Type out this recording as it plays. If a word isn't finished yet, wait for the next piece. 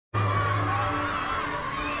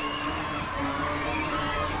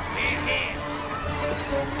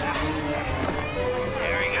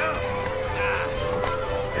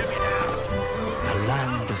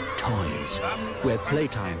where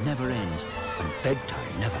playtime never ends and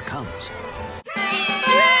bedtime never comes.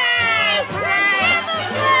 Hooray!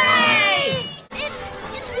 Hooray!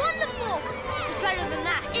 It's wonderful! It's better than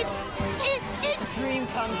that. It's... Dream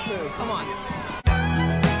come true. Come on.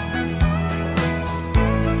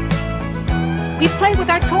 We play with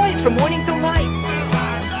our toys from morning till night.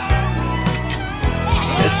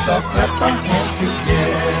 Let's all clap our hands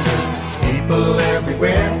together, people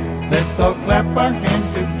everywhere. Let's all clap our hands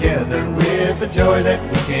together with the joy that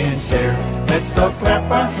we can share. Let's all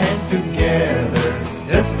clap our hands together.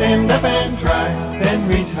 Just stand up and try, then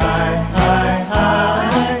reach high, high,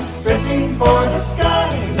 high, stretching for the sky.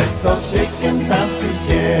 Let's all shake and bounce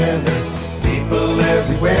together, people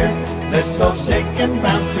everywhere. Let's all shake and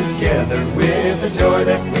bounce together with the joy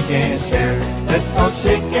that we can share. Let's all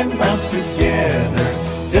shake and bounce together.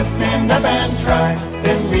 Just stand up and try,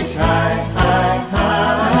 then reach high, high,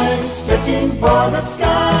 high, stretching for the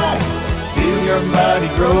sky. Feel your body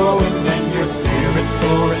growing and your spirit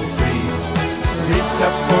soaring free. Reach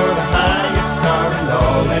up for the highest star and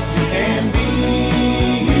all that you can be.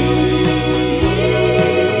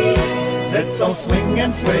 Let's all swing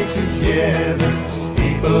and sway together,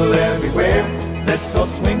 people everywhere. Let's all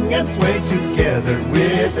swing and sway together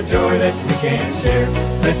with the joy that we can share.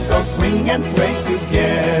 Let's all swing and sway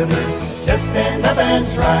together. Just stand up and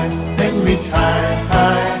try, then reach high,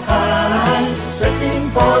 high, high, stretching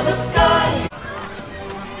for the sky.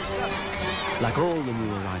 Like all the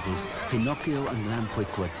new arrivals, Pinocchio and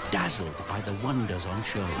Lampwick were dazzled by the wonders on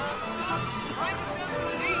show.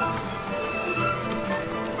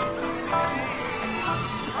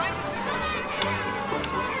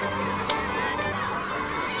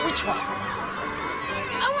 Which one?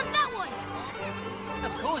 I want that one!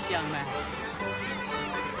 Of course, young man.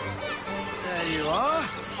 There you are.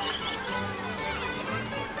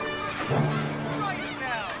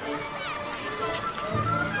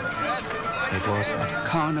 It was a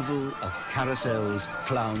carnival of carousels,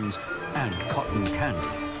 clowns, and cotton candy.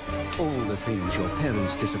 All the things your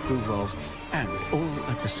parents disapprove of, and all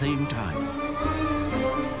at the same time.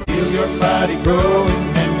 Feel your body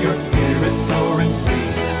growing and your spirit soaring free.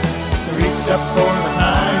 Reach up for the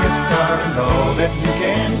highest star and all that you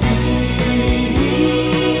can be.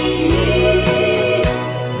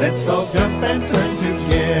 Let's all jump and turn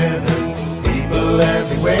together, people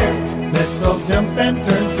everywhere. Let's all jump and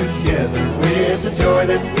turn together with the joy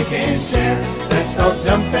that we can share. Let's all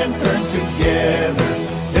jump and turn together.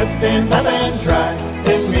 Just stand up and try,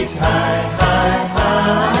 then reach high, high,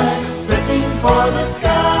 high, stretching for the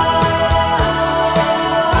sky.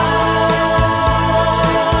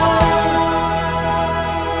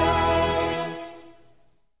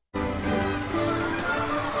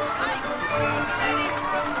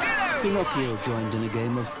 Pinocchio joined in a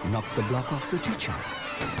game of knock the block off the teacher,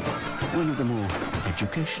 one of the more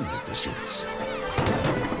educational pursuits.